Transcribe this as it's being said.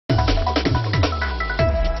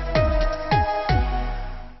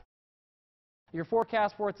Your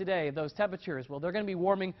forecast for today, those temperatures, well, they're going to be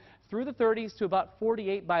warming through the 30s to about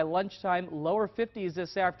 48 by lunchtime, lower 50s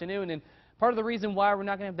this afternoon. And part of the reason why we're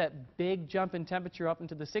not going to have that big jump in temperature up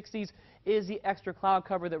into the 60s is the extra cloud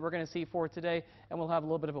cover that we're going to see for today. And we'll have a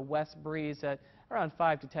little bit of a west breeze at around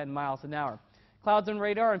 5 to 10 miles an hour. Clouds on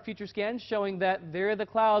radar and future scans showing that there are the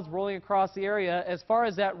clouds rolling across the area. As far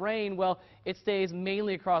as that rain, well, it stays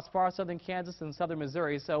mainly across far southern Kansas and southern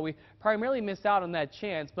Missouri. So we primarily missed out on that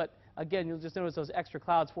chance. But again, you'll just notice those extra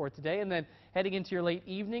clouds for today. And then heading into your late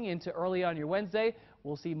evening into early on your Wednesday,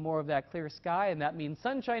 we'll see more of that clear sky. And that means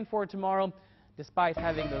sunshine for tomorrow, despite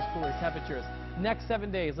having those cooler temperatures. Next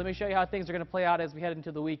 7 days, let me show you how things are going to play out as we head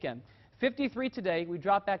into the weekend. 53 today, we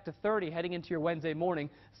drop back to 30 heading into your Wednesday morning.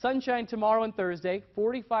 Sunshine tomorrow and Thursday,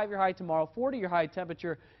 45 your high tomorrow, 40 your high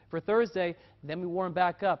temperature for Thursday. Then we warm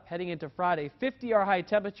back up heading into Friday, 50 our high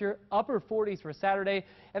temperature, upper 40s for Saturday.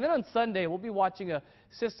 And then on Sunday, we'll be watching a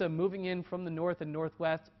system moving in from the north and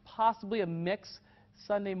northwest, possibly a mix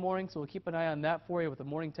Sunday morning, so we'll keep an eye on that for you with a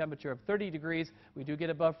morning temperature of 30 degrees. We do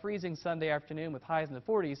get above freezing Sunday afternoon with highs in the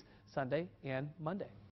 40s Sunday and Monday.